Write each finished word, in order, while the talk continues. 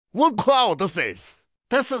What cloud is this?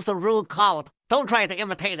 This is the rude cloud. Don't try to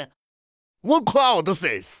imitate it. What cloud is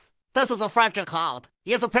this? This is a fragile cloud.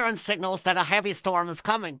 Its appearance signals that a heavy storm is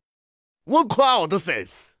coming. What cloud is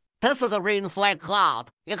this? This is a green flag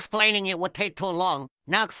cloud. Explaining it would take too long.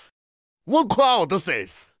 Next. What cloud is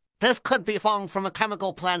this? This could be formed from a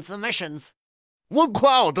chemical plant's emissions. What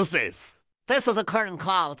cloud is this? This is a current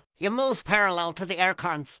cloud. It moves parallel to the air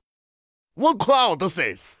currents. What cloud is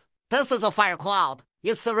this? This is a fire cloud.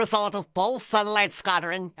 It's the result of both sunlight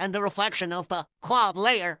scattering and the reflection of the cloud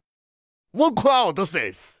layer. What cloud is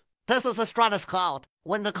this? This is a stratus cloud.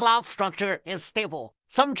 When the cloud structure is stable,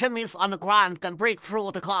 some chimneys on the ground can break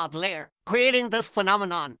through the cloud layer, creating this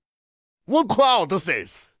phenomenon. What cloud is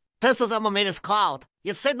this? This is a momentous cloud.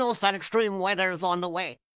 It signals that extreme weather is on the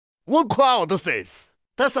way. What cloud is this?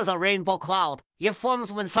 This is a rainbow cloud. It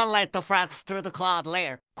forms when sunlight diffracts through the cloud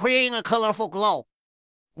layer, creating a colorful glow.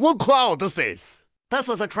 What cloud is this? This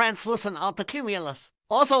is a translucent altocumulus,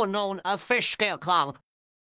 also known as fish scale cloud.